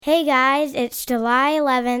Hey guys, it's July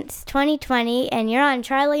 11th, 2020, and you're on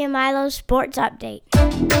Charlie and Milo's Sports Update.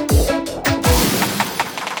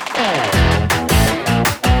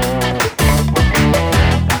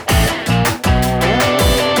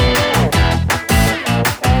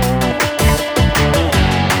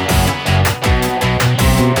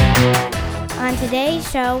 On today's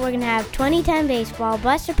show, we're going to have 2010 baseball,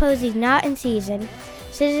 Buster Posey's Not in Season,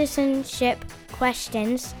 citizenship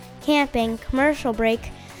questions, camping, commercial break,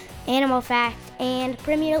 Animal Fact, and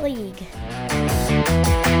Premier League. Okay,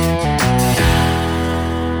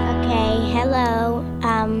 hello.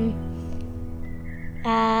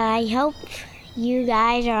 I hope you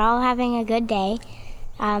guys are all having a good day.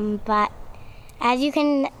 But as you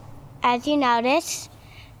notice,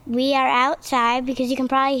 we are outside because you can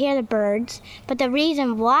probably hear the birds. But the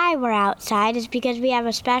reason why we're outside is because we have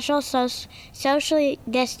a special socially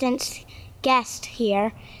distanced guest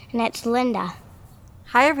here, and it's Linda.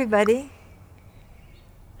 Hi, everybody.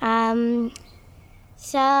 Linda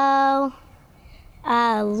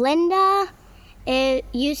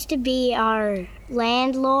used to be our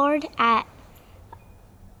landlord at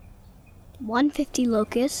 150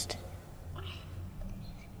 Locust.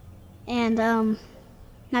 And,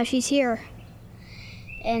 now she's here.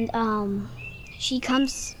 And, she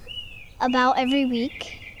comes about every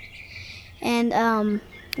week. And,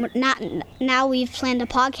 now we've planned a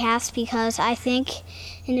podcast because I think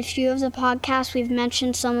in a few of the podcasts we've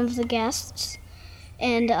mentioned some of the guests,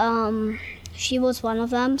 and she was one of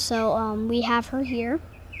them, so we have her here.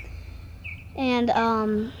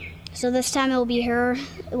 And so this time it'll be her.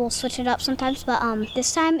 We'll switch it up sometimes, but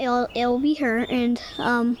this time it'll be her, and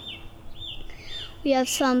we have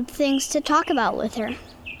some things to talk about with her.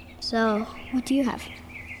 So what do you have?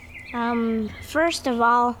 First of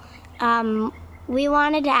all, we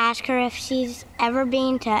wanted to ask her if she's ever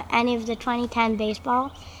been to any of the 2010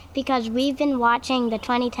 baseball, because we've been watching the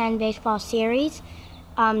 2010 baseball series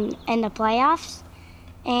in the playoffs,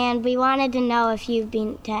 and we wanted to know if you've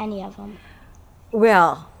been to any of them.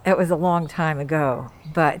 Well, it was a long time ago,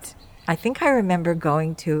 but I think I remember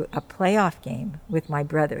going to a playoff game with my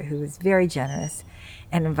brother, who is very generous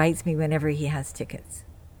and invites me whenever he has tickets.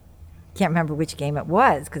 Can't remember which game it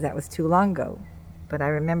was because that was too long ago, but I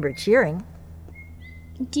remember cheering.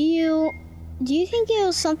 Do you think it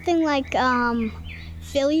was something like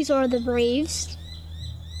Phillies or the Braves?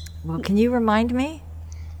 Well, can you remind me?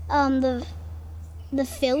 The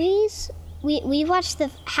Phillies. We watched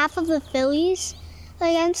the half of the Phillies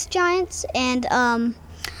against Giants, and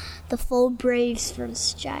the full Braves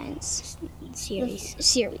versus Giants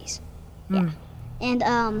series. Yeah, and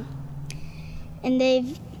they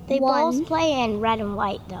won. Both play in red and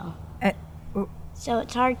white though, so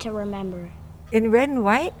it's hard to remember. In red and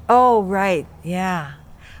white? Oh, right. Yeah.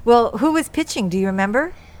 Well, who was pitching? Do you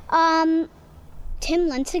remember? Tim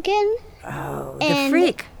Lincecum. Oh, the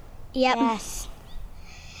freak. Yep. Yes.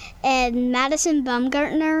 And Madison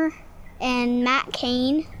Bumgarner and Matt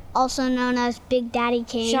Cain, also known as Big Daddy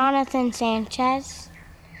Cain. Jonathan Sanchez.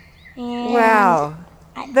 And Wow.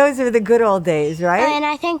 Those are the good old days, right? And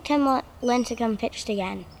I think Tim Lincecum pitched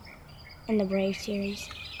again in the Braves series.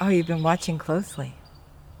 Oh, you've been watching closely.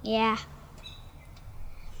 Yeah.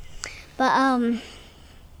 But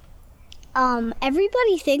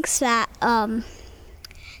everybody thinks that the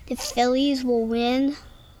Phillies will win.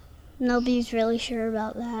 Nobody's really sure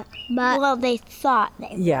about that. But Well, they thought they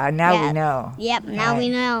would. Yeah, now we know. Yep, now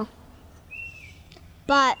we Right. know.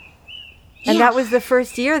 But And that was the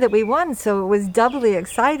first year that we won, so it was doubly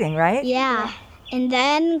exciting, right? yeah. And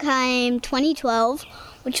then came 2012,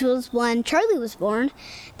 which was when Charlie was born.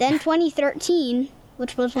 Then 2013,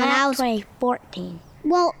 which was when I was 2014.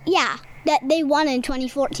 Well, yeah, that they won in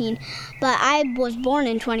 2014, but I was born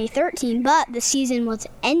in 2013, but the season was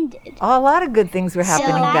ended. A lot of good things were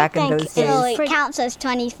happening I back in think those So days. it counts as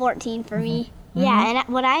 2014 for me. Yeah, and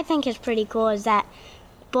what I think is pretty cool is that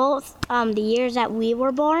both the years that we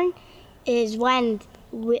were born is when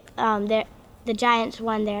the Giants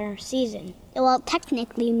won their season. Well,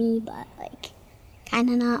 technically me, but kind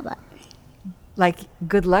of not, but Like,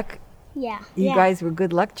 good luck. yeah. You Yeah. guys were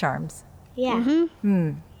good luck charms. Yeah.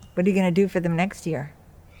 What are you going to do for them next year?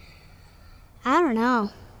 I don't know.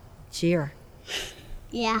 Cheer.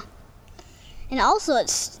 Yeah. And also,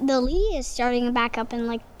 the league is starting back up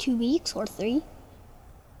in 2 weeks or 3.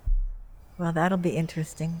 Well, that'll be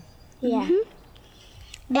interesting. Yeah.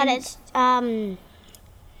 But it's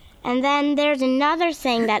and then there's another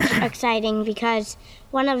thing that's exciting because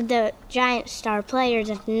one of the Giants star players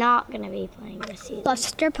is not going to be playing this season.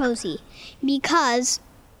 Buster Posey, because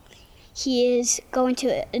he is going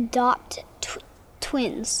to adopt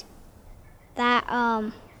twins that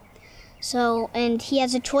So, and he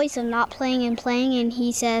has a choice of not playing and playing, and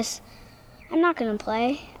he says, I'm not going to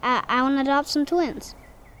play. I want to adopt some twins.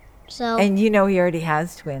 So, And you know he already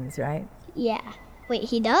has twins, right? yeah. Wait,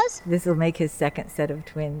 he does? This will make his second set of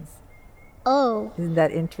twins. Oh, Isn't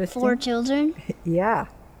that interesting? 4 children? Yeah.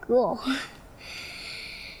 Cool.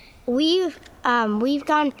 We've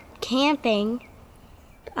gone camping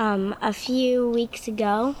a few weeks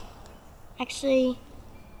ago. Actually,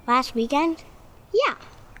 last weekend. Yeah.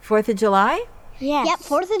 4th of July? Yes. Yep,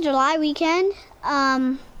 4th of July weekend.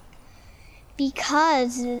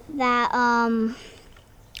 Because that,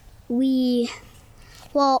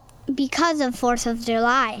 because of 4th of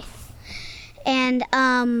July. And,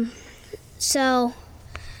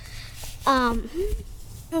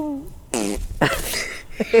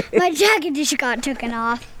 my jacket just got taken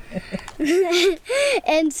off.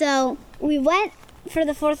 And so we went for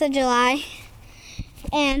the 4th of July,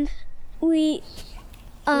 and we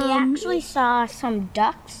actually saw some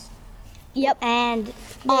ducks. Yep. And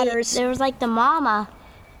Otters. There was like the mama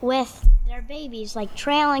with their babies like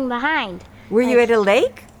trailing behind. Were you at a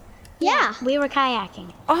lake? Yeah. We were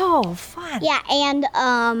kayaking. Oh, fun. Yeah,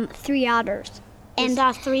 and 3 otters. And And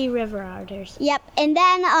saw 3 river otters. yep, and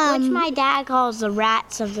then Which my dad calls the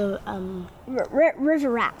rats of the river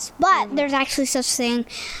rats. But there's actually such thing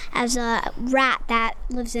as a rat that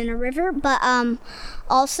lives in a river. But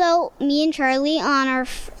also me and Charlie on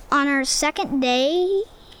our second day,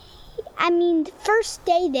 first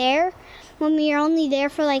day there, when we were only there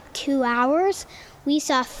for like 2 hours, we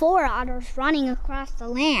saw 4 otters running across the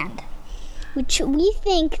land. Which we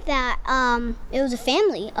think that it was a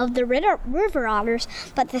family of the river otters,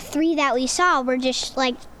 but the 3 that we saw were just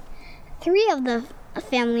like 3 of the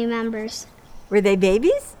family members. Were they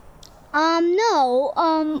babies?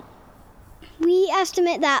 No. We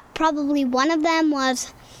estimate that probably one of them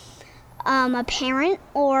was a parent,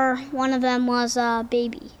 or one of them was a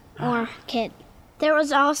baby or kid. There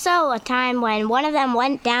was also a time when one of them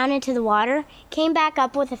went down into the water, came back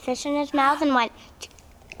up with a fish in his mouth, and went.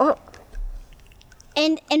 Oh,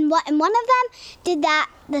 And one of them did that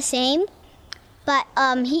the same, but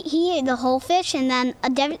he ate the whole fish, and then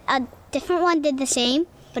a different one did the same.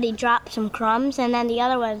 But he dropped some crumbs, and then the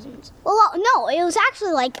other ones. Well, no, it was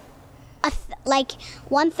actually like like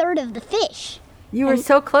 1/3 of the fish. you were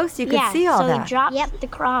so close you could Yeah, see all so that. he dropped Yep. the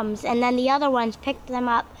crumbs, and then the other ones picked them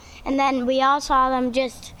up, and then we all saw them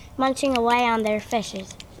just munching away on their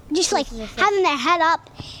fishes. Just like Pieces of fish. having their head up,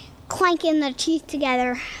 clanking their teeth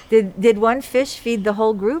together. Did one fish feed the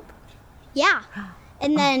whole group? Yeah.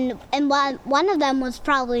 And then one of them was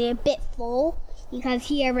probably a bit full because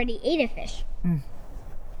he already ate a fish.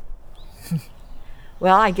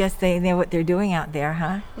 Well, I guess they know what they're doing out there,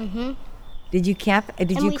 huh? Mm-hmm. Did you camp? Did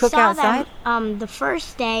And you we cook saw outside? them the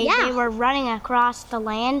first day. Yeah. They were running across the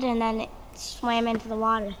land, and then it swam into the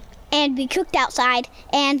water. And we cooked outside,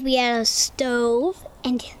 and we had a stove,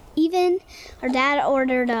 and even our dad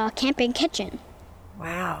ordered a camping kitchen.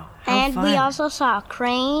 Wow. How And we fun. also saw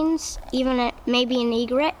cranes, even maybe an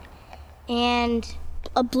egret, and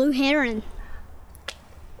A blue heron.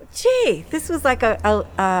 Gee, this was like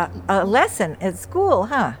a lesson at school,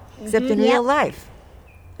 huh? Except in real life.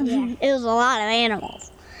 It was a lot of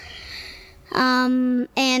animals.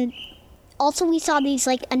 And also we saw these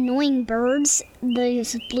like annoying birds,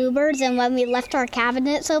 these bluebirds, and when we left our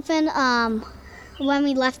cabinets open, when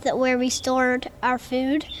we left where we stored our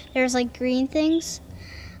food, there's like green things.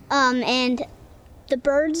 And the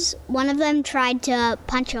birds, one of them tried to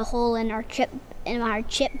punch a hole in our chip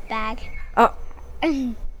bag. Oh.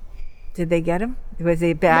 Did they get him? Was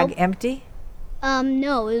the bag Nope. empty?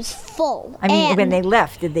 No, it was full. I mean, And- when they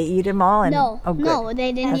left, did they eat them all? And, no, oh, good. no,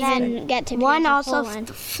 they didn't That's even get to. one pick the also full one.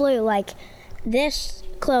 flew like this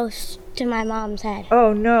close to my mom's head,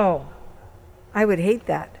 Oh, no. I would hate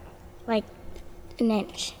that. like an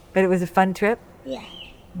inch. But it was a fun trip? Yeah.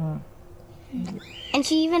 And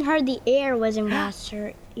she even heard the air whizzing past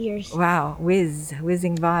her ears. Wow.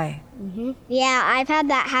 Whizzing by. Yeah, I've had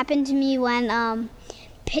that happen to me when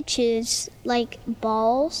pitches like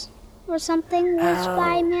balls or something whiz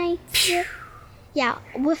by my ear. Yeah,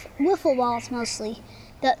 wiffle balls mostly.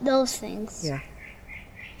 Those things. Yeah.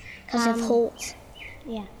 Because of holes.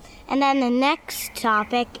 Yeah. And then the next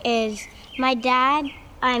topic is my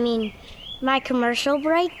commercial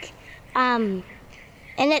break. And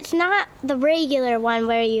it's not the regular one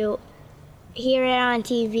where you hear it on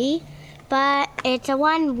TV, but it's a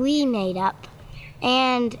one we made up.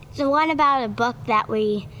 And it's a one about a book that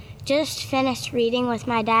we just finished reading with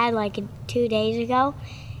my dad like 2 days ago.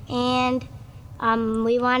 And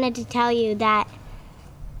we wanted to tell you that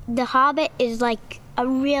The Hobbit is like a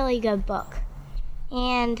really good book.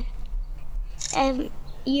 And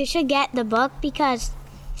you should get the book because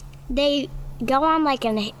they go on like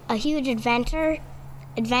a huge adventure,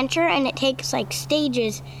 and it takes like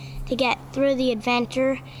stages to get through the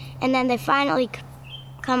adventure, and then they finally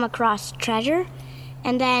come across treasure,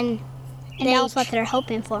 and then that's what they're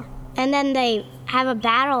hoping for. And then they have a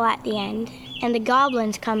battle at the end, and the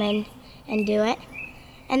goblins come in and do it,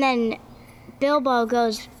 and then Bilbo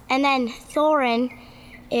goes, and then Thorin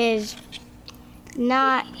is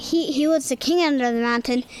not. He was the king under the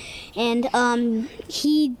mountain, and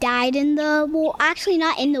he died in the war. Actually,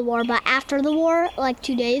 not in the war, but after the war, like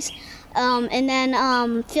 2 days. And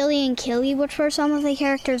then Philly and Killy, which were some of the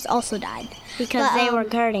characters, also died Because they were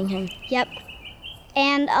guarding him. Yep.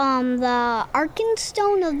 And the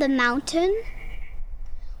Arkenstone of the Mountain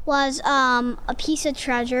was a piece of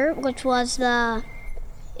treasure, which was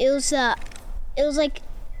it was like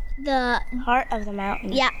the Heart of the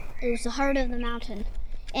mountain. Yeah, it was the heart of the mountain.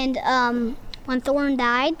 And when Thorin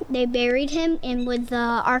died, they buried him in with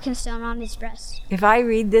the Arkenstone on his breast. If I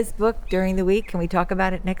read this book during the week, can we talk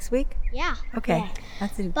about it next week? Yeah. Okay, Yeah.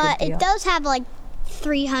 that's a But good deal. it does have like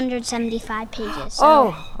 375 pages. So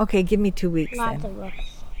Oh, okay, give me 2 weeks Lots then. of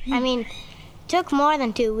books. I mean, took more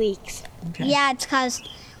than 2 weeks. Okay. yeah, it's because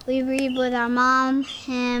we read with our mom,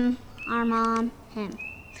 him, our mom, him.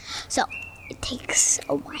 So it takes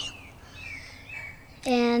a while.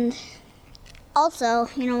 And also,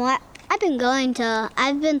 you know what?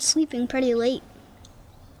 I've been sleeping pretty late.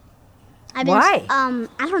 Why?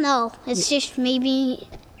 I don't know. It's just maybe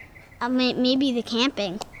the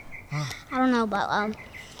camping. I don't know, but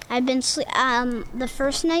I've been the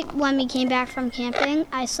first night when we came back from camping,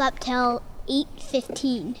 I slept till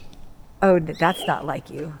 8:15. Oh, that's not like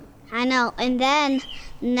you. I know. And then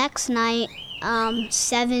next night,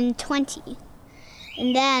 7:20.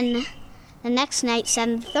 And then the next night,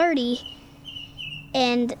 7:30.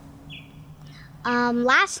 And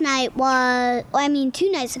last night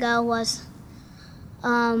 2 nights ago was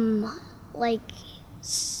like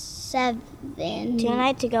 7. 2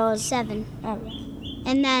 nights ago was 7. oh,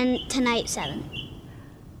 And then tonight 7.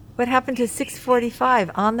 What happened to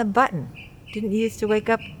 6:45 on the button? Didn't you used to wake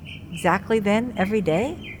up exactly then every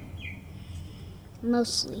day?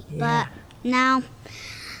 Mostly. Yeah. But now,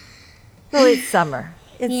 Well, it's summer.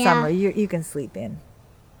 It's Yeah. summer. You can sleep in.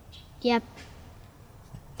 yep.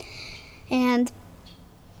 And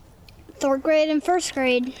 3rd grade and 1st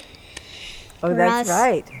grade. Oh, For that's us.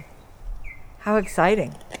 right. How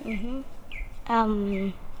exciting.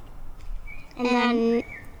 And then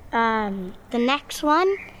the next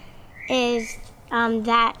one is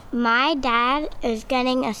that my dad is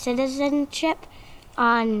getting a citizenship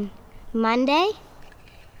on Monday,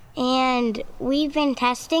 and we've been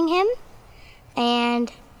testing him,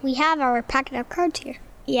 and We have our packet of cards here,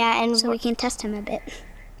 yeah, and so we can test him a bit.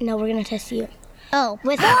 no, we're gonna test you. Oh,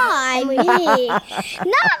 why me?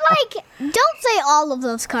 Not like, don't say all of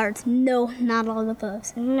those cards. No, not all of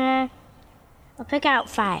those. Nah, I'll pick out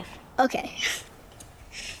 5. Okay.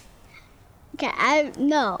 Okay, I'm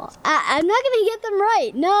not gonna get them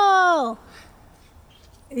right. No.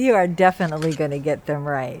 You are definitely going to get them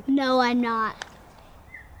right. No, I'm not.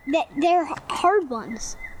 They're hard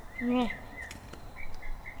ones. Yeah.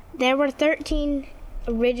 There were 13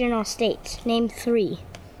 original states. Name 3.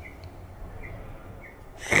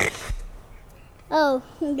 Oh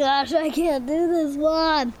gosh, I can't do this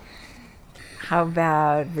one. How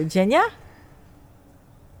about Virginia?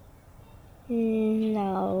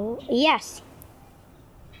 No. Yes.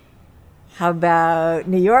 How about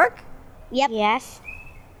New York? Yep. Yes.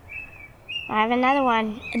 I have another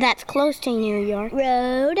one that's close to New York.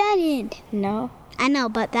 Rhode Island. No. I know,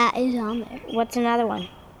 but that is on there. What's another one?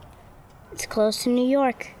 It's close to New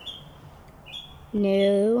York.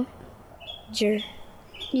 New Jersey.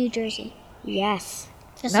 New Jersey. Yes.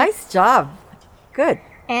 Just like- Nice job. Good.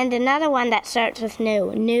 And another one that starts with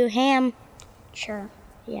New. New Ham. sure.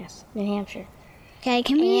 Yes. New Hampshire. Okay,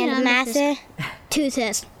 can we And Massa.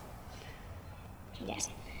 Massachusetts. Yes.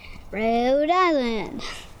 Rhode Island.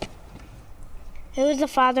 Who is the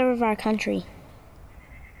father of our country?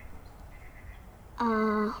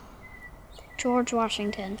 George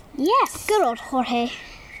Washington. Yes. Good old Jorge.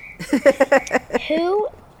 Who?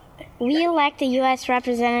 We elect a U.S.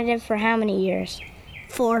 representative for how many years?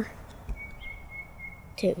 4.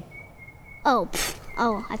 2. Oh,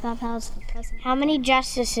 I thought that was the president. How many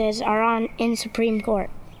justices are in Supreme Court?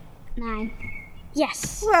 9.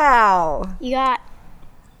 Yes. Wow. You got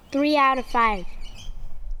 3 out of 5.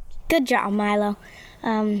 Good job, Milo.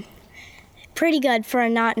 Pretty good for a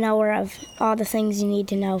not knower of all the things you need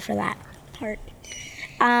to know for that part.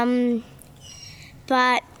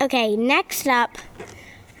 But okay, next up,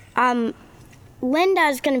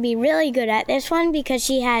 Linda's going to be really good at this one because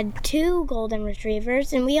she had 2 golden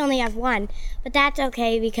retrievers and we only have 1. But that's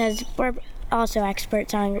okay because we're also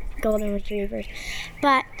experts on golden retrievers.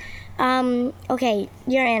 But, okay,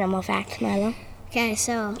 your animal fact, Milo. Okay,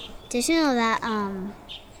 so did you know that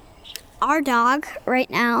our dog right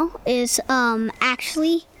now is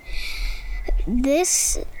actually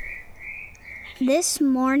this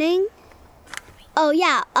morning? Oh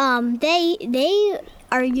yeah, they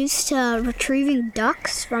are used to retrieving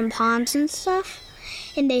ducks from ponds and stuff,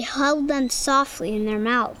 and they held them softly in their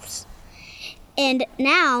mouths. And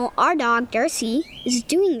now our dog Darcy is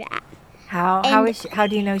doing that. How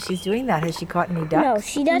do you know she's doing that? Has she caught any ducks? No,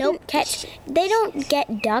 she doesn't Nope. catch. They don't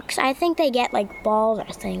get ducks. I think they get like balls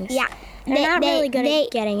or things. Yeah, They're not really good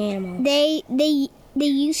at getting animals. They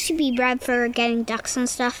used to be bred for getting ducks and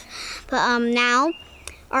stuff, but now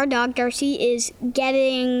our dog Darcy is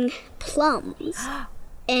getting plums,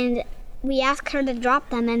 and we ask her to drop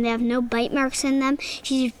them, and they have no bite marks in them.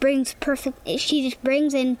 She just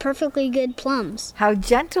brings in perfectly good plums. How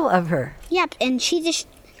gentle of her. Yep, and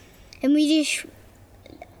we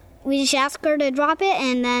just ask her to drop it,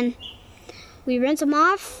 and then we rinse them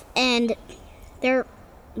off, and they're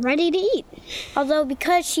ready to eat. Although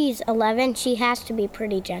because she's 11, she has to be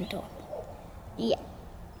pretty gentle. Yeah.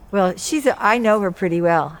 Well, I know her pretty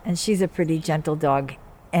well, and she's a pretty gentle dog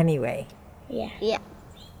anyway. Yeah. Yeah.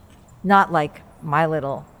 Not like my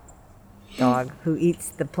little dog who eats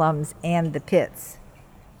the plums and the pits.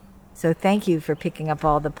 So thank you for picking up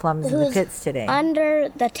all the plums and the Who's pits today. under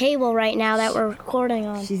the table right now that we're recording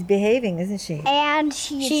on. She's behaving, isn't she? And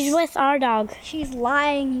She's with our dog. she's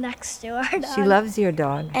lying next to our dog. She loves your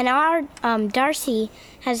dog. And our Darcy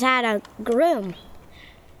has had a groom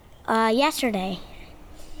yesterday.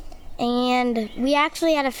 And we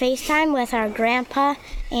actually had a FaceTime with our grandpa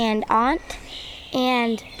and aunt.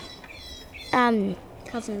 And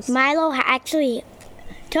Cousins. Milo actually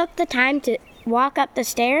took the time to walk up the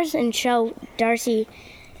stairs and show Darcy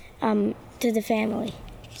to the family.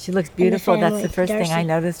 She looks beautiful. That's family, the first thing I Darcy.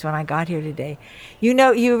 noticed when I got here today.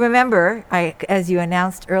 You remember, as you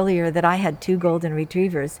announced earlier, that I had 2 golden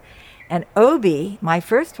retrievers. And Obi, my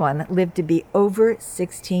first one, lived to be over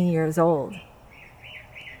 16 years old.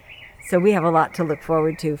 So we have a lot to look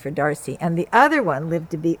forward to for Darcy. And the other one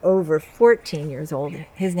lived to be over 14 years old.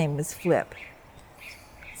 His name was Flip.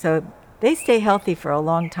 So they stay healthy for a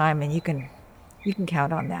long time, and you can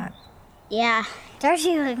count on that. Yeah.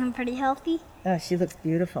 Darcy's looking pretty healthy. Oh, she looks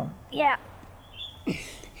beautiful. Yeah.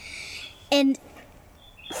 And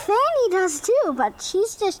Fanny does too, but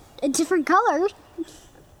she's just a different color.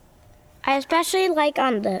 I especially like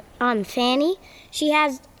on Fanny. She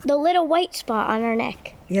has the little white spot on her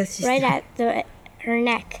neck, Yes, she's right at her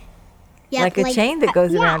neck. Yeah, like a chain that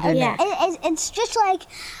goes around her yeah. neck. It's just like,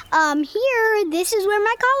 here, this is where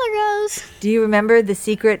my collar goes. Do you remember the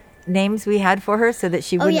secret names we had for her so that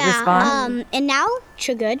she wouldn't respond? And now,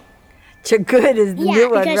 Good. Good is the new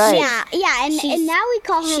one, because right? and now we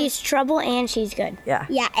call her. She's trouble and she's good. Yeah.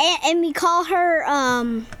 Yeah, and we call her.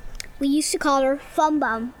 We used to call her Fum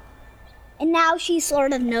Bum, and now she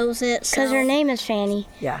sort of knows it. Because So. her name is Fanny.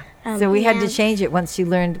 Yeah. So we had to yeah. change it once she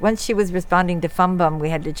was responding to Fum Bum, we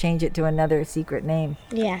had to change it to another secret name.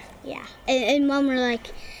 Yeah. Yeah, and Mom were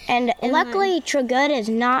like, And luckily, Good is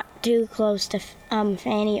not too close to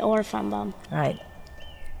Fanny or Fum Bum. Right.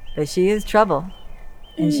 But she is trouble.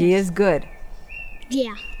 And she is good.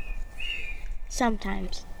 yeah.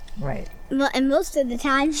 Sometimes. Right. And most of the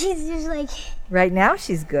time, she's just like, Right now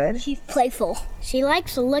she's good. she's playful. She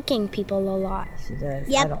likes licking people a lot. She does.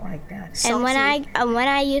 I Yep. don't like that. And when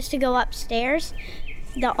I used to go upstairs,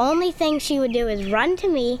 the only thing she would do is run to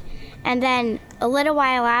me, and then a little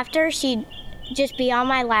while after, she'd just be on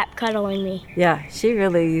my lap cuddling me. Yeah, she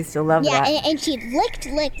really used to love Yeah, that. and she licked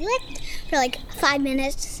for like 5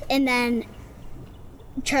 minutes, and then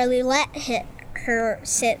Charlie let her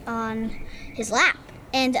sit on his lap.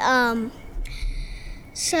 And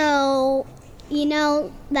so you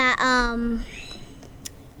know that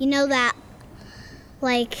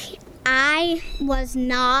like I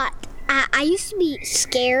used to be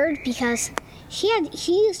scared because she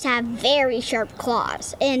used to have very sharp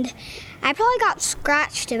claws, and I probably got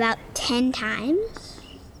scratched about 10 times,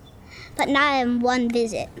 but not in one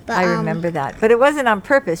visit. But I remember that. But it wasn't on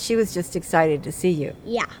purpose. She was just excited to see you.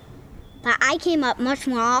 Yeah, but I came up much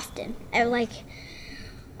more often.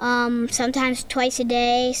 Sometimes twice a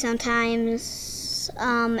day, sometimes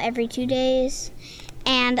every 2 days,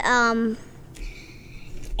 and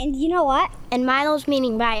you know what? And Milo's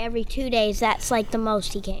meaning by every 2 days, that's like the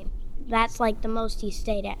most he came. That's like the most he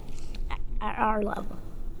stayed at our level.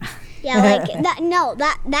 Yeah, like that. No,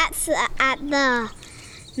 that's at the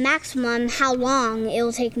maximum how long it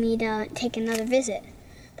will take me to take another visit.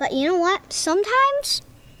 But you know what? Sometimes,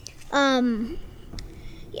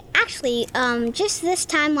 actually, just this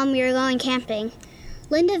time when we were going camping,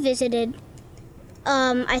 Linda visited.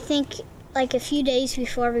 I think like a few days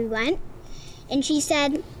before we went, and she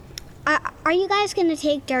said, "Are you guys gonna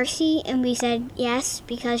take Darcy?" And we said yes,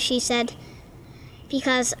 because she said,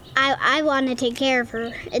 because I want to take care of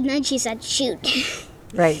her. And then she said, shoot.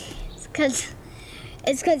 Right. It's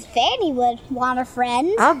because Fanny would want a friend.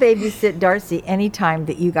 I'll babysit Darcy anytime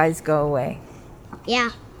that you guys go away.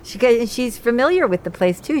 Yeah. She's familiar with the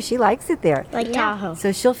place too. She likes it there. Like Yeah. Tahoe.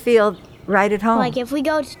 So she'll feel right at home. Like if we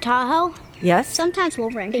go to Tahoe, Yes? Sometimes we'll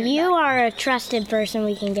bring her. you are a trusted person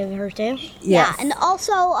we can give her to. Yes. Yeah, and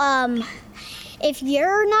also, if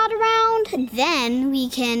you're not around, then we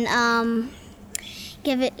can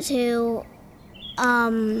give it to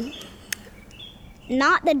not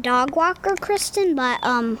the dog walker Kristen, but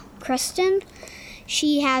Kristen.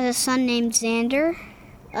 She has a son named Xander,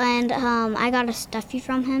 and I got a stuffy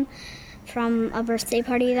from him from a birthday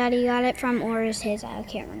party that he got it from, or is his, I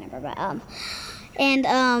can't remember, but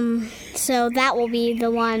so that will be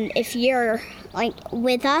the one if you're like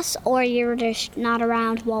with us or you're just not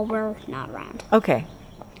around while we're not around. Okay.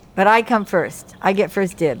 But I come first. I get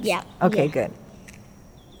first dibs. Yeah. Okay, Yeah. good.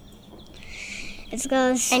 It's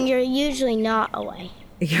goes. And you're usually not away.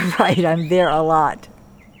 You're right. I'm there a lot.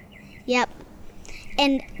 Yep.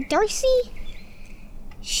 And Darcy,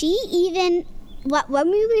 she even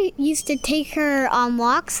when we used to take her on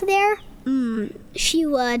walks there, she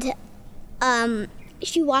would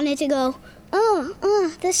she wanted to go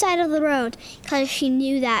this side of the road because she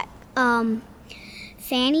knew that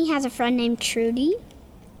Fanny has a friend named Trudy,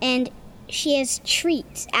 and she has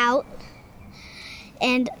treats out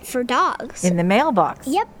and for dogs. In the mailbox.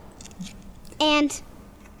 Yep. And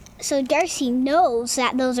so Darcy knows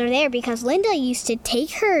that those are there because Linda used to take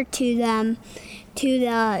her to them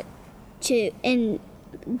and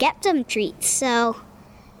get them treats. So,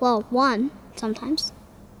 well, one sometimes.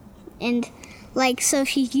 And like so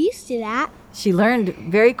she's used to that. She learned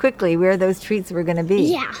very quickly where those treats were going to be.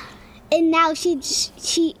 Yeah. And now she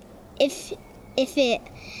if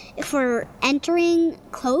we're entering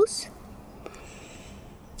close,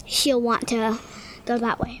 she'll want to go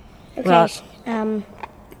that way. Okay. Well,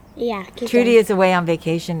 Yeah. keep Trudy going. is away on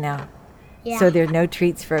vacation now. Yeah. So there are no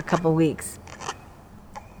treats for a couple weeks.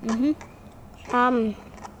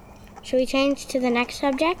 Should we change to the next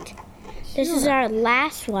subject? This is our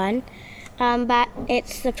last one, but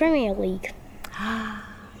it's the Premier League.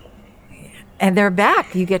 And they're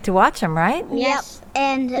back. You get to watch them, right? Yes. Yep.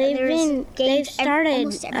 And They've games started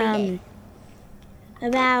almost every day.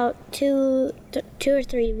 about two or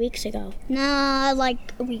 3 weeks ago. No,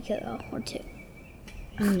 like a week ago or two.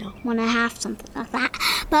 No. 1.5, something like that.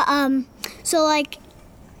 But so like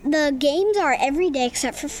the games are every day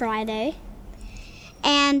except for Friday,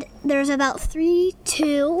 and there's about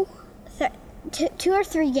two or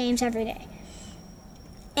three games every day.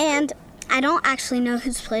 And I don't actually know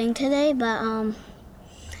who's playing today, but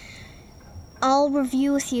I'll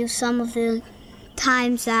review with you some of the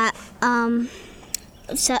times that some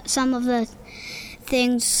of the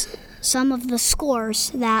things, some of the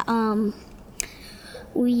scores that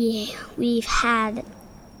we've had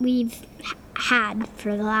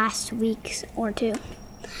for the last weeks or two.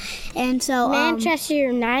 And so Manchester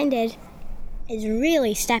United is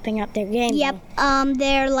really stepping up their game. yep,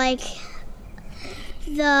 they're like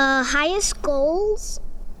the highest goals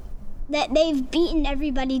that they've beaten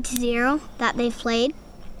everybody to 0 that they've played.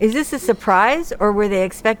 Is this a surprise, or were they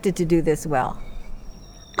expected to do this well?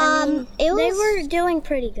 It was They were doing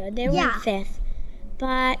pretty good. They were Yeah. 5th.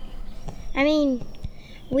 But, I mean,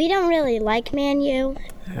 we don't really like Man U.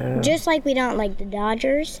 Just like we don't like the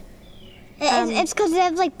Dodgers. it's because they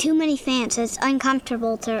have like too many fans. It's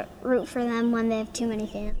uncomfortable to root for them when they have too many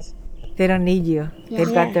fans. They don't need you. They've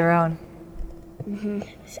Yeah. got their own.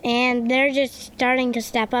 And they're just starting to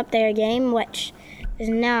step up their game, which is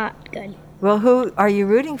not good. Well, who are you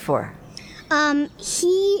rooting for?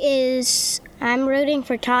 He is I'm rooting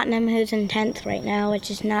for Tottenham, who's in 10th right now, which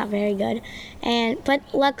is not very good. But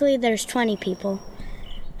luckily there's 20 people.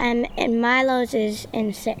 And Milo's is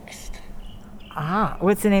in 6th. Ah,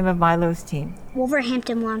 what's the name of Milo's team?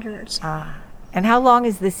 Wolverhampton Wanderers. And how long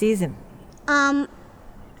is the season?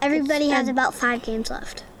 Everybody has about 5 games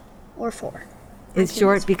left, or 4. It's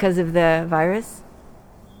short because of the virus?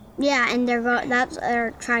 Yeah, and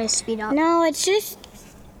they're trying to speed up. No, it's just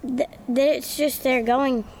they're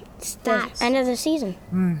going it's the Fast. end of the season.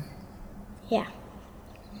 Yeah.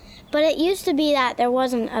 But it used to be that there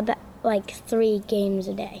wasn't like 3 games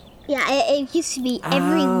a day. Yeah, it used to be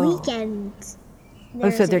every Oh. weekend. Oh,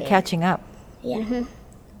 so they're catching up. Yeah.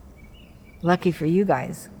 Lucky for you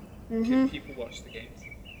guys. Can people watch the games?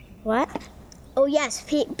 What? Oh yes,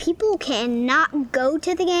 people cannot go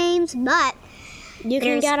to the games, but You can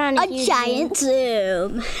there's get on a huge giant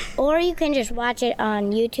Zoom. or you can just watch it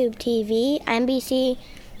on YouTube TV, NBC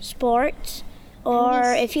Sports,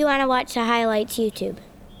 or if you want to watch the highlights, YouTube.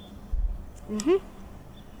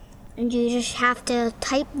 And you just have to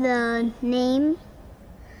type the name,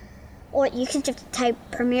 or you can just type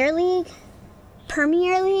Premier League.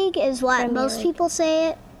 Premier League is what Premier most League. people say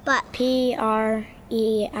it, but PREIMER.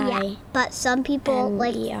 yeah, but some people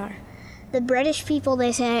like the British people,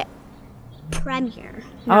 they say Premier,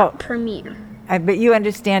 not Premier. But you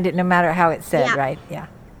understand it no matter how it's said, Yeah. right? Yeah.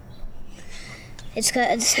 It's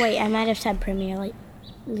good. Wait, I might have said Premier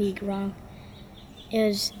League wrong. It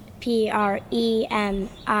was PREMIER.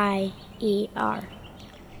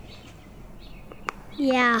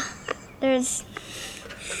 Yeah, there's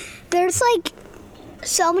like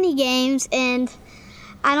so many games, and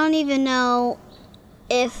I don't even know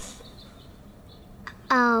if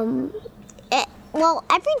every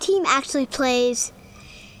team actually plays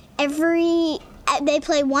they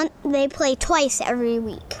play twice every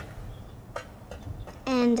week,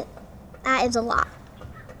 and that is a lot.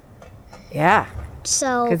 Yeah.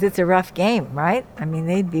 So Because it's a rough game, right? I mean,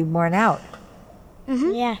 they'd be worn out.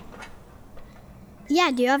 Yeah.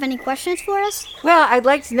 yeah, do you have any questions for us? Well, I'd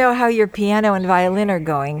like to know how your piano and violin are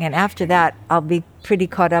going, and after that, I'll be pretty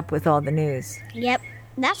caught up with all the news. Yep,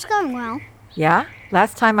 that's going well. Yeah?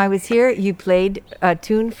 Last time I was here, you played a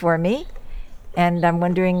tune for me, and I'm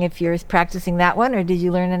wondering if you're practicing that one, or did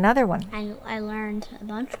you learn another one? I learned a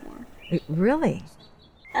bunch more. Really?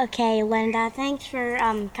 Okay, Linda, thanks for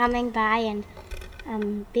coming by and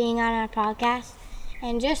being on our podcast.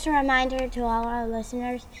 And just a reminder to all our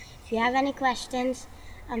listeners, if you have any questions,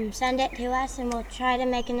 send it to us and we'll try to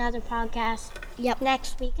make another podcast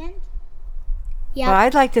next weekend. Yep. Well,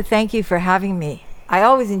 I'd like to thank you for having me. I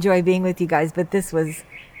always enjoy being with you guys, but this was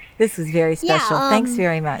very special. Thanks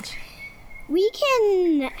very much. We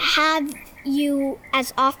can have you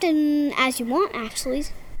as often as you want, actually.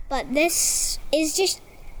 But this is just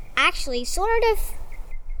actually sort of,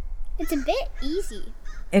 it's a bit easy.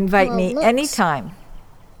 Invite Well, me looks. anytime.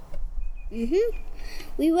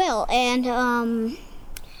 We will. And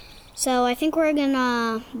so I think we're going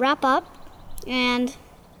to wrap up. And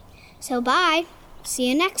so bye. See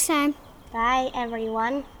you next time. Bye,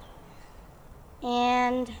 everyone.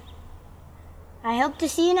 And I hope to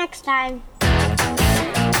see you next time.